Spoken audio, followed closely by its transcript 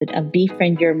of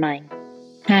Befriend Your Mind.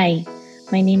 Hi,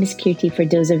 my name is Kirti for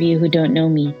those of you who don't know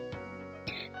me.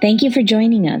 Thank you for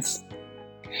joining us.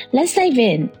 Let's dive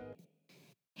in.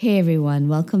 Hey everyone,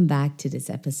 welcome back to this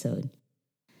episode.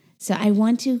 So, I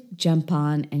want to jump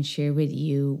on and share with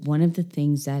you one of the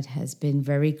things that has been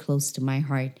very close to my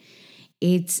heart.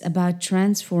 It's about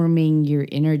transforming your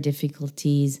inner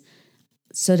difficulties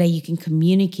so that you can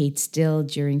communicate still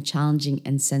during challenging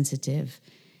and sensitive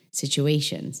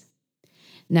situations.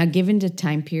 Now, given the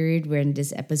time period when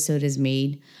this episode is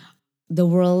made, the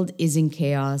world is in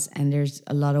chaos and there's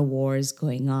a lot of wars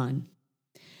going on.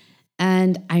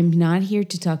 And I'm not here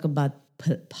to talk about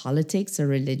politics or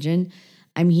religion.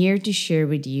 I'm here to share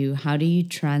with you how do you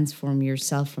transform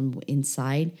yourself from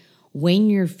inside when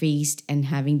you're faced and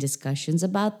having discussions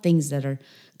about things that are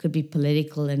could be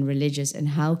political and religious, and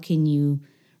how can you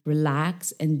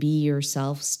relax and be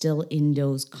yourself still in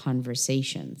those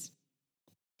conversations.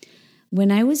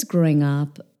 When I was growing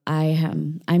up,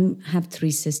 have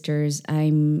three sisters.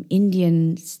 I'm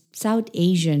Indian, South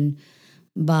Asian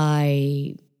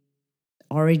by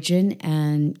origin,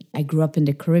 and I grew up in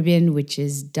the Caribbean, which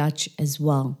is Dutch as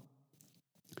well.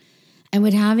 And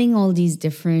with having all these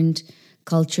different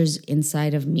cultures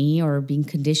inside of me, or being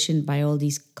conditioned by all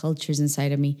these cultures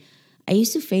inside of me, I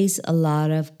used to face a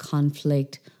lot of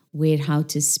conflict with how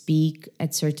to speak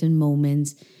at certain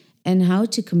moments and how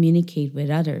to communicate with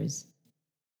others.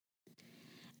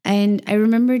 And I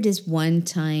remember this one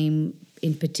time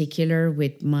in particular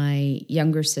with my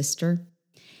younger sister.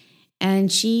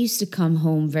 And she used to come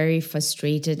home very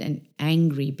frustrated and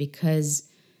angry because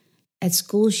at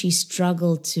school she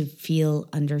struggled to feel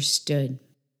understood.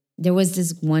 There was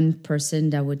this one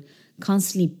person that would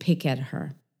constantly pick at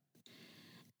her.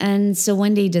 And so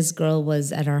one day this girl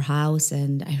was at our house,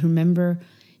 and I remember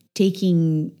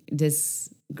taking this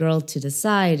girl to the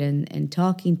side and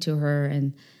talking to her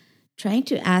and trying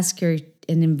to ask her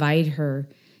and invite her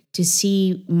to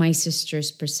see my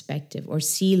sister's perspective or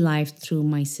see life through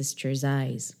my sister's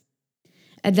eyes.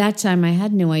 At that time, I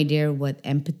had no idea what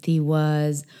empathy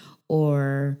was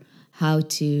or how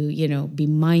to, be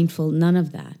mindful, none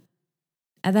of that.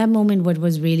 At that moment, what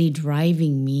was really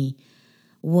driving me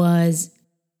was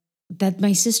that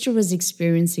my sister was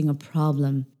experiencing a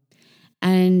problem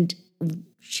and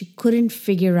she couldn't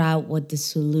figure out what the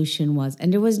solution was.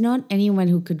 And there was not anyone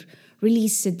who could really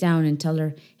sit down and tell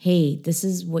her, hey, this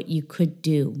is what you could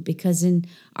do. Because in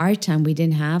our time, we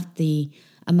didn't have the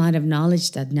amount of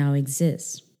knowledge that now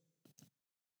exists.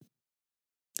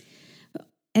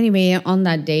 Anyway, on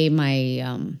that day,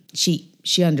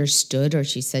 she understood, or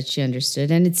she said she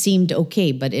understood, and it seemed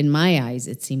okay. But in my eyes,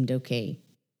 it seemed okay.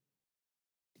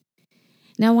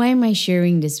 Now, why am I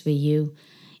sharing this with you?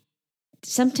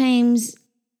 Sometimes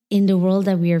in the world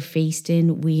that we are faced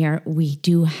in, we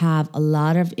do have a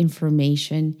lot of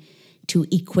information to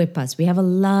equip us. We have a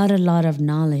lot of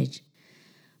knowledge.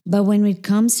 But when it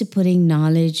comes to putting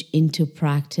knowledge into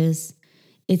practice,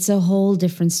 it's a whole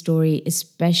different story,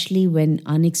 especially when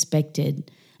unexpected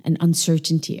and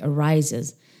uncertainty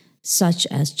arises, such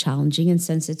as challenging and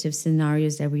sensitive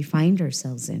scenarios that we find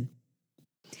ourselves in.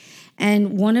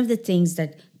 And one of the things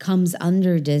that comes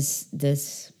under this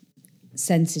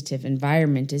sensitive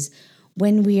environment is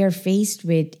when we are faced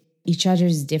with each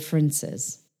other's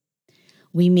differences.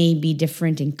 We may be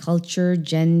different in culture,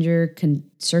 gender,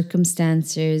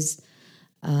 circumstances,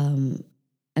 and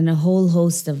a whole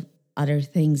host of other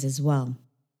things as well.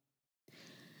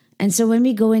 And so when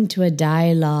we go into a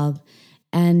dialogue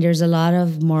and there's a lot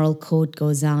of moral code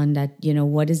goes on that,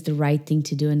 what is the right thing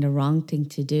to do and the wrong thing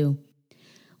to do,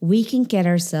 we can get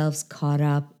ourselves caught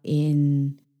up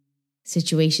in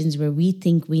situations where we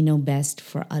think we know best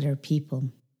for other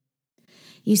people.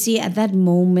 You see, at that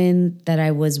moment that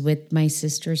I was with my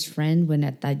sister's friend, when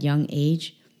at that young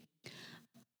age,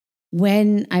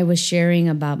 when I was sharing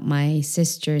about my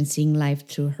sister and seeing life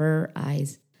through her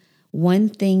eyes, one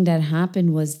thing that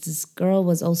happened was this girl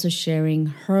was also sharing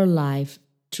her life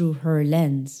through her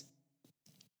lens.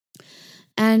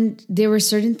 And there were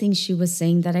certain things she was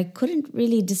saying that I couldn't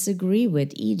really disagree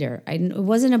with either. It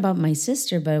wasn't about my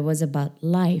sister, but it was about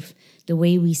life, the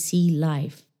way we see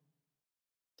life.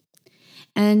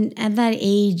 And at that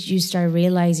age, you start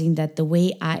realizing that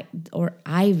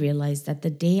I realized that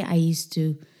the day I used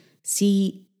to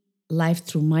see life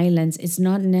through my lens, it's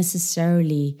not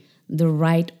necessarily the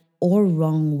right or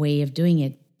wrong way of doing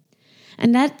it.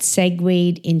 And that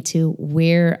segued into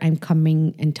where I'm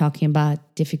coming and talking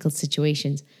about difficult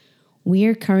situations. We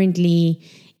are currently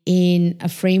in a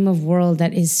frame of world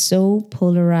that is so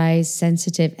polarized,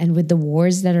 sensitive, and with the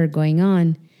wars that are going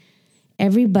on,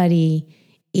 everybody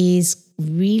is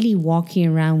really walking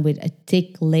around with a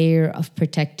thick layer of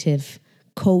protective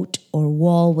coat or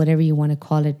wall, whatever you want to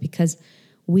call it, because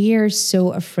we are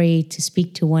so afraid to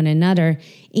speak to one another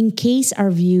in case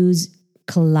our views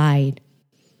collide.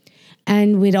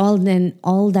 And with all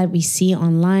that we see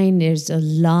online, there's a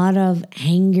lot of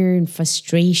anger and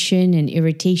frustration and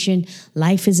irritation.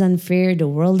 Life is unfair. The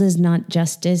world is not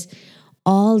justice.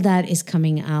 All that is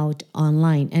coming out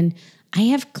online. And I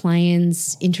have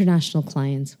clients, international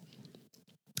clients.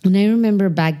 And I remember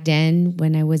back then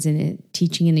when I was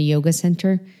teaching in a yoga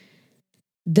center,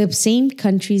 the same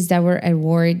countries that were at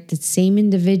war, the same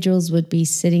individuals would be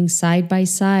sitting side by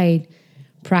side,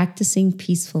 practicing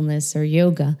peacefulness or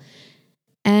yoga,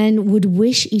 and would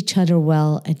wish each other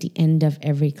well at the end of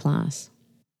every class.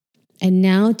 And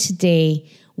now today,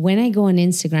 when I go on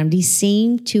Instagram, these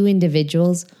same two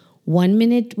individuals, 1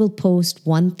 minute will post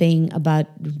one thing about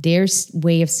their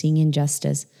way of seeing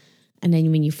injustice. And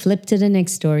then when you flip to the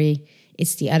next story,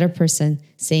 it's the other person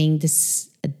saying this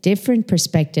a different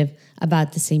perspective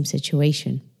about the same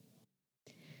situation.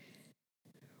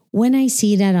 When I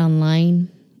see that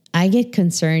online, I get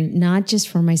concerned, not just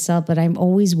for myself, but I'm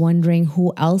always wondering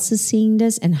who else is seeing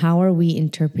this and how are we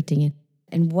interpreting it?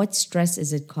 And what stress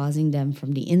is it causing them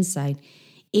from the inside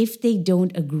if they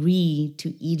don't agree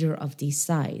to either of these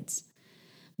sides?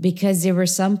 Because there were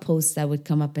some posts that would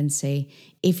come up and say,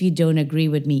 if you don't agree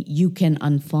with me, you can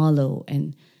unfollow.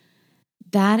 And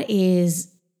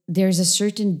there's a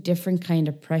certain different kind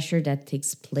of pressure that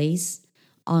takes place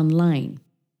online.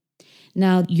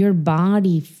 Now, your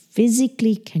body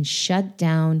physically can shut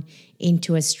down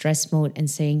into a stress mode and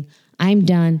saying, I'm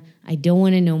done. I don't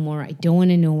want to know more. I don't want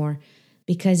to know more.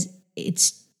 Because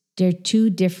there are two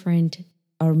different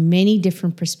or many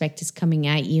different perspectives coming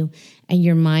at you, and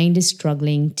your mind is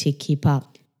struggling to keep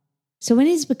up. So when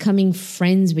it's becoming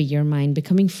friends with your mind,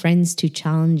 becoming friends to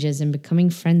challenges and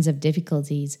becoming friends of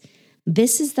difficulties,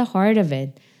 this is the heart of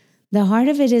it. The heart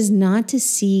of it is not to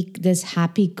seek this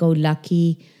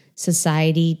happy-go-lucky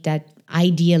society, that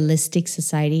idealistic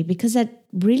society, because that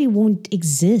really won't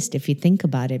exist if you think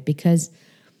about it. Because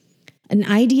an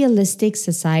idealistic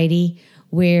society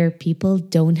where people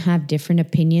don't have different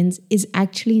opinions is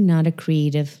actually not a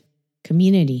creative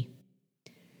community.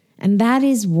 And that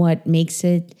is what makes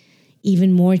it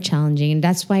even more challenging. And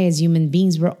that's why as human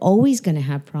beings, we're always going to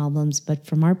have problems. But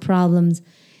from our problems,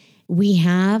 we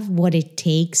have what it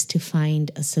takes to find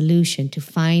a solution, to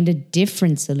find a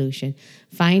different solution,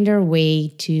 find our way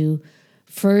to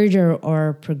further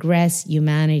or progress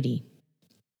humanity.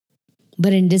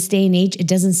 But in this day and age, it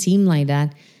doesn't seem like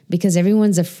that, because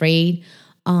everyone's afraid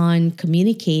on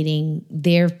communicating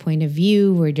their point of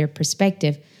view or their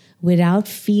perspective without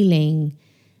feeling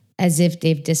as if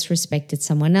they've disrespected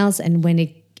someone else. And when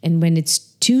it's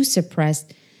too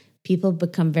suppressed, people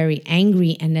become very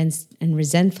angry and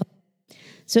resentful.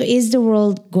 So is the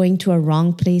world going to a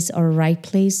wrong place or a right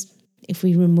place? If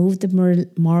we remove the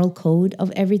moral code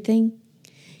of everything,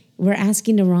 we're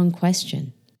asking the wrong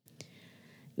question.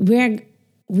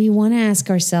 We want to ask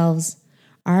ourselves,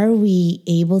 are we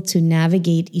able to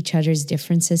navigate each other's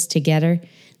differences together,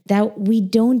 that we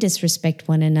don't disrespect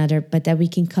one another, but that we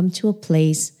can come to a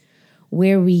place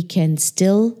where we can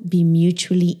still be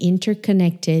mutually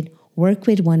interconnected, work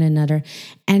with one another,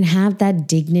 and have that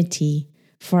dignity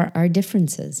for our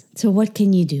differences? So what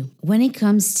can you do? When it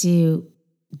comes to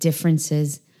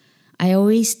differences, I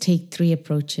always take 3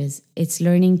 approaches. It's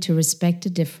learning to respect the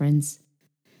difference,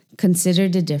 consider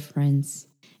the difference,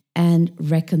 and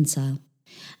reconcile.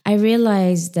 I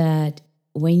realize that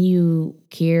when you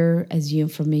care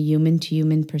from a human to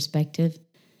human perspective,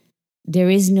 there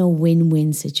is no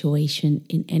win-win situation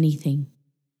in anything.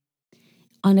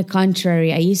 On the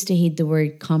contrary, I used to hate the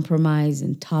word compromise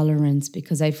and tolerance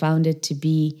because I found it to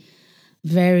be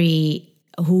very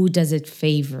who does it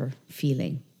favor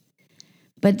feeling.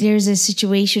 But there's a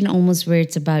situation almost where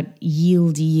it's about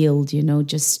yield,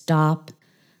 just stop,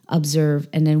 observe,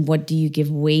 and then what do you give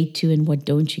way to and what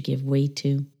don't you give way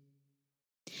to?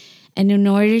 And in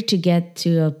order to get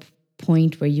to a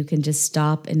point where you can just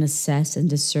stop and assess and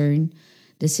discern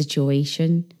the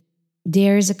situation,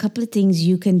 there's a couple of things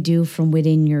you can do from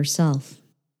within yourself.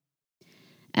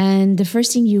 And the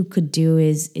first thing you could do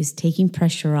is taking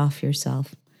pressure off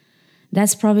yourself.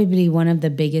 That's probably one of the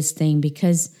biggest things,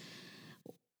 because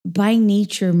by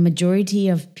nature, majority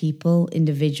of people,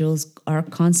 individuals, are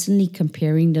constantly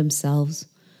comparing themselves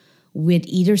with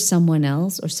either someone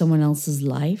else or someone else's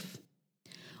life,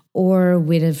 or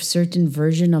with a certain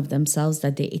version of themselves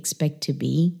that they expect to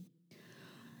be.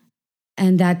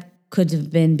 And that could have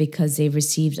been because they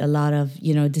received a lot of,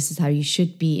 this is how you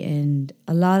should be. And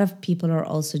a lot of people are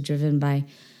also driven by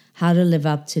how to live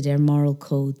up to their moral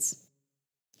codes.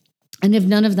 And if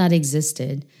none of that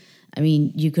existed, I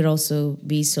mean, you could also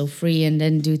be so free and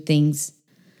then do things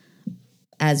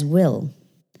as will.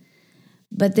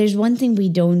 But there's one thing we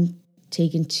don't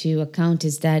take into account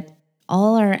is that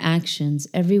all our actions,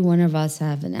 every one of us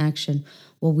have an action,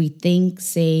 what we think,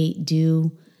 say,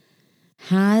 do,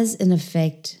 has an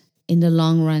effect in the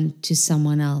long run to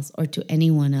someone else or to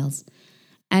anyone else.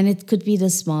 And it could be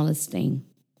the smallest thing.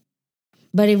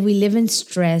 But if we live in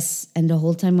stress and the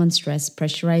whole time on stress,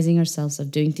 pressurizing ourselves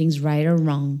of doing things right or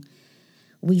wrong,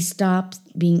 we stop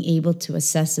being able to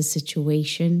assess the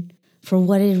situation for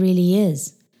what it really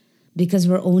is, because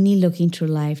we're only looking through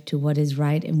life to what is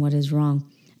right and what is wrong.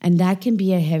 And that can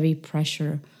be a heavy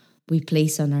pressure we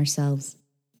place on ourselves.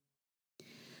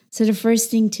 So the first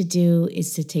thing to do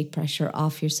is to take pressure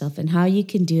off yourself. And how you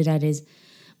can do that is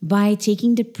by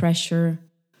taking the pressure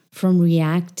from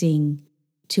reacting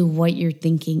to what your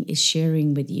thinking is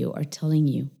sharing with you or telling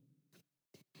you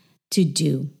to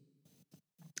do.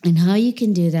 And how you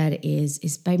can do that is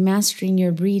by mastering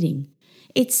your breathing.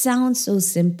 It sounds so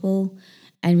simple.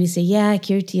 And we say, yeah,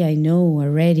 Kirti, I know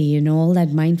already, all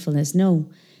that mindfulness. No,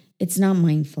 it's not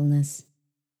mindfulness.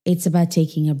 It's about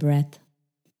taking a breath,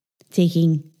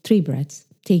 taking 3 breaths,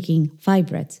 taking 5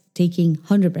 breaths, taking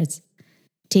 100 breaths,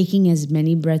 taking as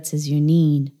many breaths as you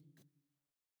need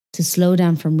to slow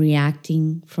down from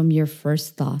reacting from your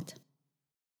first thought.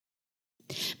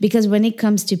 Because when it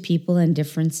comes to people and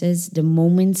differences, the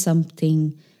moment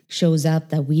something shows up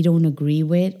that we don't agree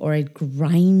with, or it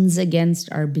grinds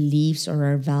against our beliefs or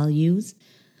our values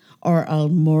or our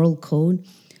moral code,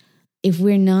 if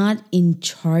we're not in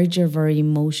charge of our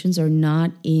emotions or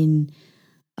not in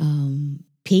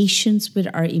patience with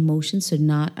our emotions, so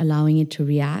not allowing it to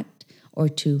react or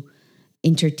to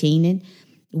entertain it,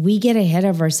 we get ahead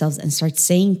of ourselves and start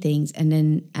saying things. And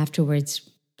then afterwards,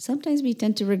 sometimes we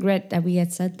tend to regret that we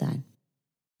had said that.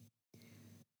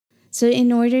 So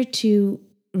in order to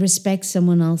respect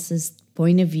someone else's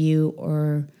point of view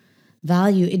or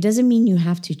value, it doesn't mean you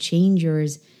have to change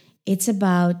yours. It's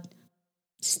about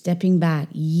stepping back,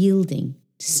 yielding,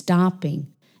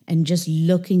 stopping, and just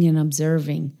looking and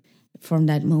observing from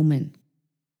that moment.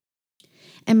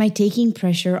 And by taking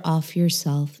pressure off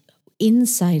yourself,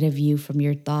 inside of you from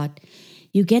your thought,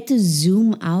 you get to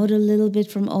zoom out a little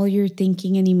bit from all your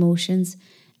thinking and emotions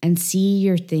and see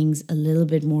your things a little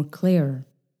bit more clear.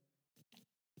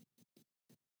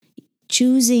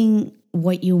 Choosing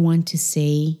what you want to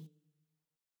say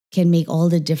can make all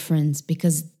the difference,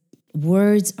 because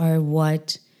words are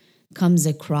what comes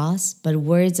across, but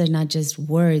words are not just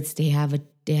words. They have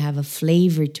a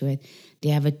flavor to it. They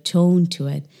have a tone to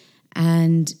it.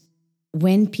 And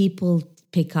when people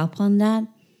pick up on that,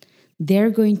 they're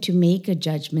going to make a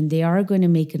judgment. They are going to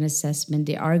make an assessment.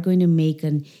 They are going to make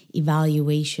an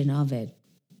evaluation of it.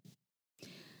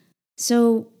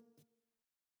 So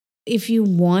if you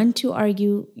want to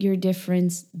argue your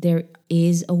difference, there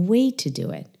is a way to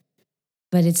do it.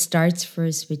 But it starts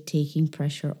first with taking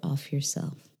pressure off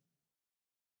yourself.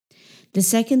 The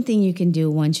second thing you can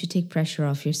do once you take pressure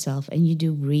off yourself and you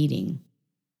do breathing,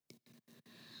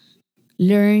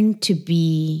 learn to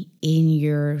be in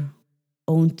your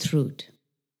own truth.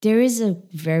 There is a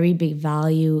very big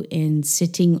value in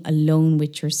sitting alone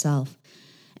with yourself.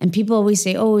 And people always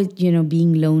say, oh,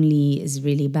 being lonely is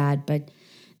really bad. But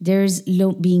there's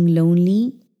being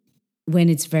lonely when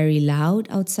it's very loud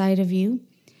outside of you.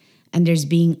 And there's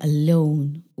being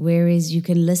alone, whereas you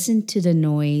can listen to the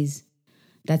noise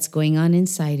that's going on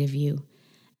inside of you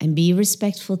and be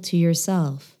respectful to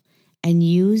yourself and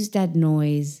use that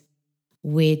noise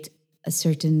with a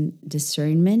certain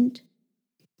discernment,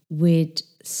 with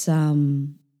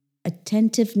some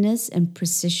attentiveness and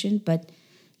precision, but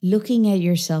looking at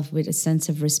yourself with a sense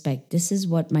of respect. This is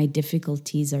what my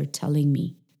difficulties are telling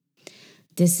me.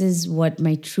 This is what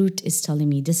my truth is telling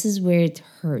me. This is where it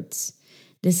hurts.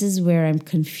 This is where I'm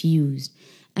confused.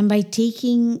 And by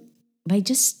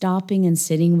just stopping and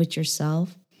sitting with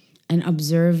yourself and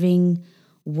observing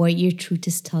what your truth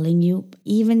is telling you,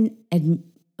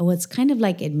 it's kind of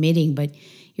like admitting, but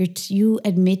you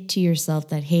admit to yourself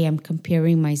that, hey, I'm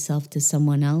comparing myself to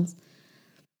someone else.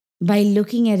 By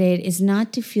looking at it, it's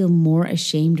not to feel more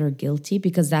ashamed or guilty,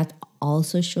 because that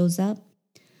also shows up,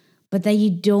 but that you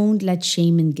don't let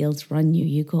shame and guilt run you.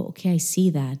 You go, okay, I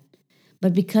see that.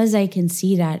 But because I can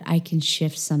see that, I can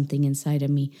shift something inside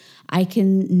of me. I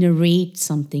can narrate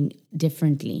something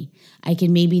differently. I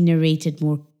can maybe narrate it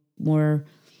more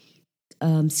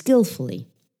skillfully.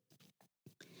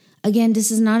 Again, this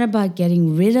is not about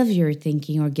getting rid of your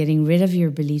thinking or getting rid of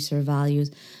your beliefs or values,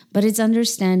 but it's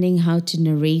understanding how to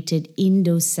narrate it in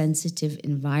those sensitive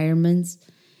environments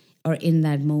or in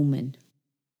that moment.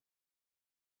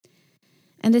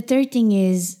 And the third thing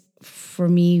is, for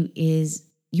me, is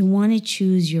you want to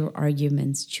choose your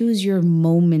arguments, choose your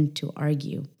moment to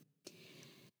argue.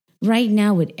 Right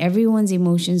now, with everyone's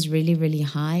emotions really, really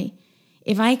high,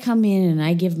 if I come in and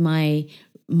I give my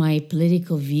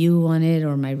political view on it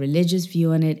or my religious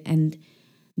view on it, and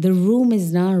the room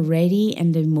is not ready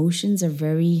and the emotions are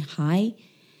very high,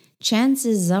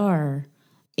 chances are,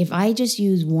 if I just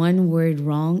use one word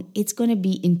wrong, it's going to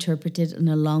be interpreted in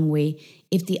a long way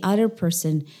if the other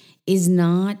person is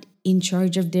not in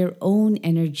charge of their own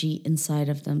energy inside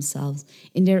of themselves,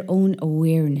 in their own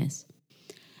awareness.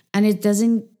 And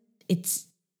it's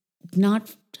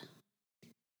not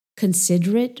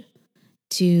considerate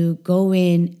to go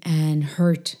in and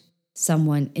hurt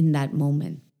someone in that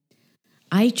moment.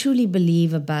 I truly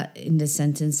believe about in the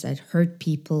sentence that hurt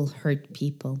people hurt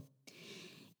people.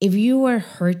 If you are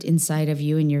hurt inside of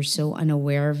you and you're so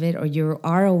unaware of it, or you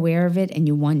are aware of it and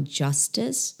you want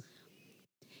justice,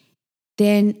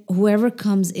 then whoever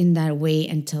comes in that way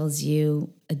and tells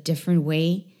you a different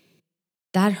way,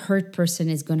 that hurt person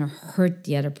is going to hurt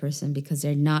the other person because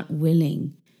they're not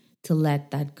willing to let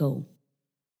that go.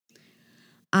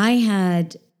 I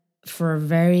had, for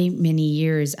very many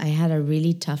years, I had a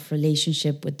really tough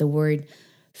relationship with the word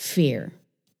fear.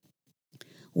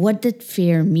 What did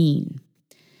fear mean?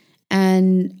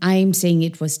 And I'm saying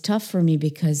it was tough for me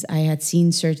because I had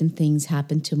seen certain things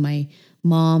happen to my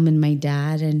mom and my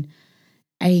dad, and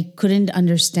I couldn't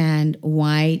understand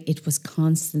why it was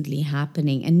constantly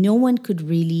happening. And no one could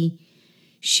really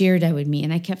share that with me.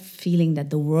 And I kept feeling that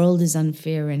the world is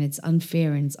unfair and it's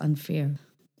unfair and it's unfair.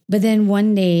 But then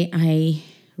one day I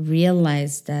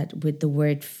realized that with the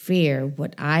word fear,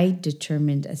 what I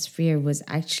determined as fear was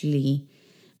actually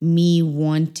me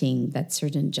wanting that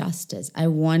certain justice. I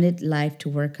wanted life to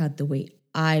work out the way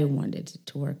I wanted it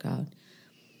to work out.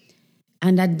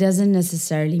 And that doesn't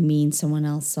necessarily mean someone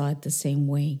else saw it the same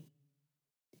way.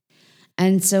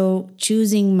 And so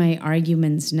choosing my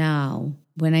arguments now,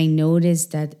 when I notice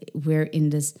that we're in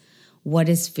this what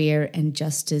is fair and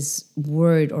justice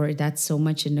word, or that's so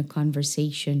much in the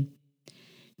conversation,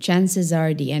 chances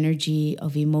are the energy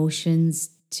of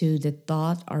emotions to the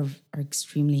thought are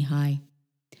extremely high.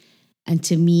 And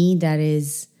to me, that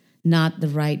is not the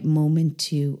right moment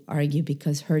to argue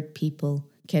because hurt people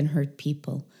can hurt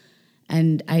people.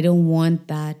 And I don't want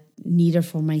that neither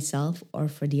for myself or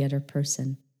for the other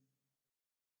person.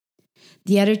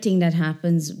 The other thing that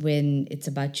happens when it's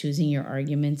about choosing your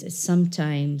arguments is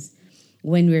sometimes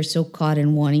when we're so caught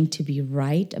in wanting to be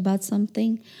right about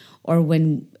something, or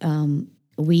when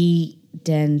we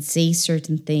then say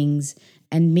certain things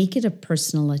and make it a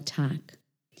personal attack.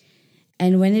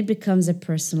 And when it becomes a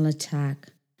personal attack,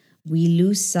 we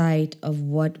lose sight of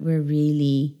what we're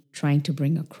really trying to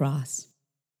bring across.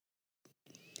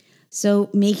 So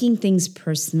making things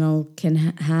personal can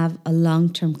have a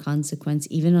long-term consequence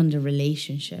even on the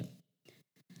relationship.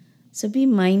 So be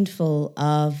mindful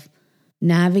of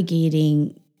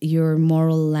navigating your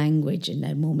moral language in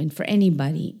that moment for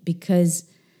anybody, because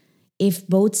if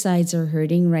both sides are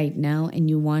hurting right now and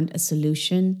you want a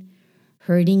solution,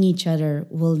 hurting each other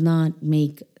will not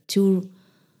make two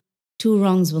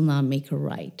wrongs will not make a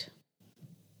right.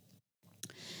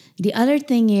 The other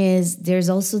thing is there's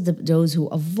also those who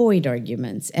avoid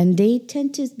arguments, and they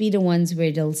tend to be the ones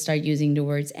where they'll start using the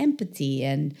words empathy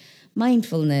and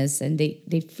mindfulness, and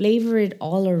they flavor it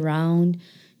all around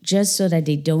just so that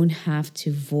they don't have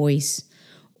to voice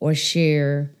or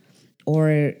share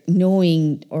or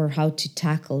knowing or how to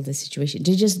tackle the situation.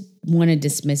 They just want to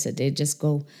dismiss it. They just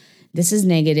go, this is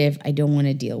negative, I don't want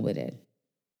to deal with it.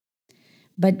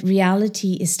 But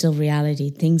reality is still reality.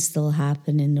 Things still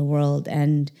happen in the world.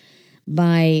 And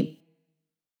by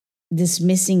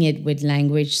dismissing it with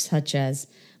language such as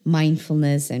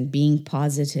mindfulness and being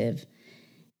positive,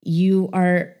 you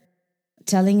are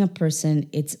telling a person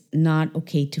it's not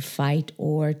okay to fight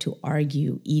or to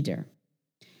argue either.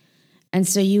 And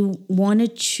so you want to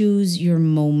choose your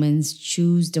moments,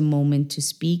 choose the moment to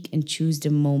speak and choose the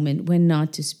moment when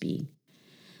not to speak.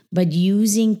 But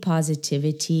using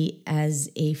positivity as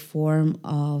a form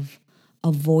of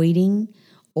avoiding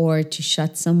or to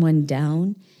shut someone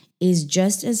down is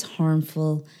just as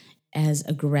harmful as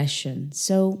aggression.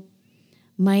 So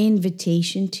my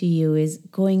invitation to you is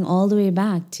going all the way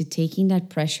back to taking that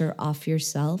pressure off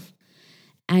yourself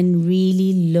and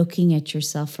really looking at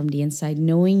yourself from the inside,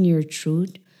 knowing your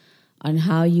truth on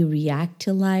how you react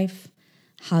to life,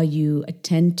 how you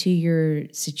attend to your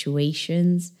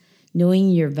situations, knowing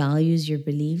your values, your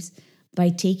beliefs, by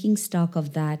taking stock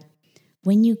of that.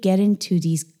 When you get into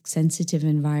these sensitive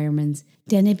environments,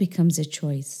 then it becomes a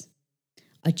choice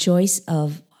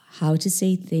of how to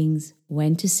say things,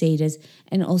 when to say this,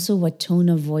 and also what tone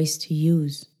of voice to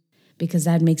use, because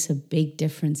that makes a big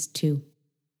difference too.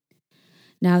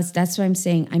 Now, that's why I'm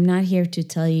saying I'm not here to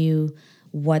tell you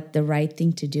what the right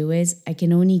thing to do is. I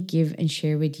can only give and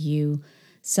share with you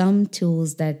some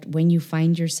tools that when you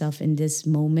find yourself in this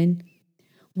moment,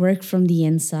 work from the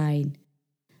inside.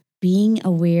 Being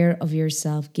aware of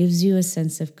yourself gives you a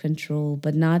sense of control,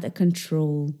 but not a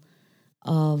control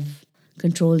of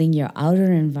controlling your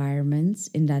outer environments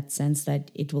in that sense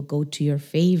that it will go to your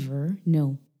favor.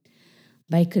 No.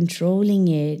 By controlling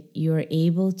it, you're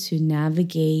able to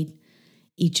navigate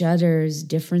each other's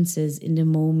differences in the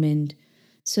moment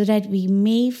so that we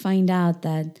may find out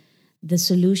that the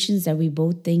solutions that we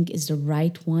both think is the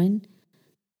right one,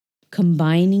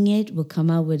 combining it will come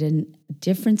out with a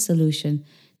different solution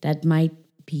that might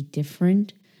be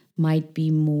different, might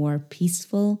be more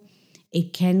peaceful.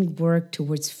 It can work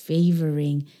towards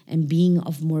favoring and being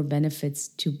of more benefits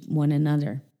to one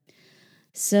another.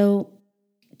 So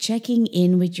checking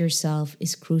in with yourself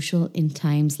is crucial in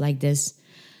times like this.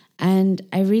 And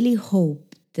I really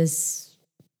hope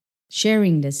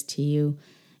sharing this to you,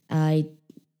 I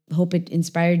hope it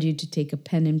inspired you to take a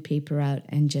pen and paper out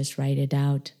and just write it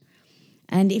out.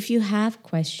 And if you have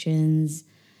questions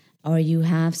or you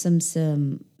have some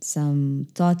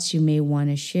thoughts you may want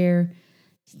to share,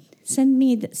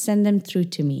 send them through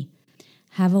to me.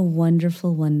 Have a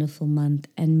wonderful, wonderful month,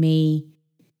 and may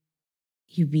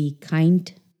you be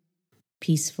kind,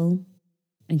 peaceful,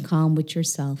 and calm with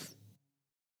yourself.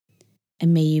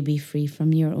 And may you be free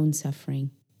from your own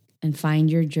suffering and find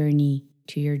your journey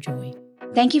to your joy.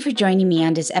 Thank you for joining me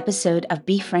on this episode of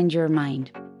Befriend Your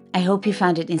Mind. I hope you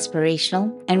found it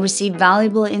inspirational and received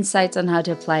valuable insights on how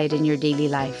to apply it in your daily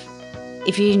life.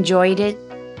 If you enjoyed it,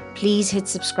 please hit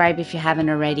subscribe if you haven't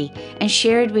already and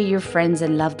share it with your friends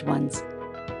and loved ones.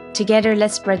 Together,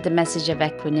 let's spread the message of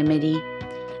equanimity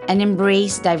and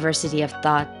embrace diversity of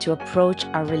thought to approach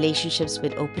our relationships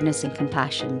with openness and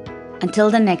compassion.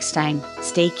 Until the next time,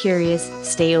 stay curious,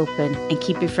 stay open, and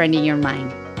keep befriending your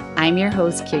mind. I'm your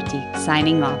host, Kirti,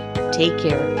 signing off. Take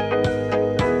care.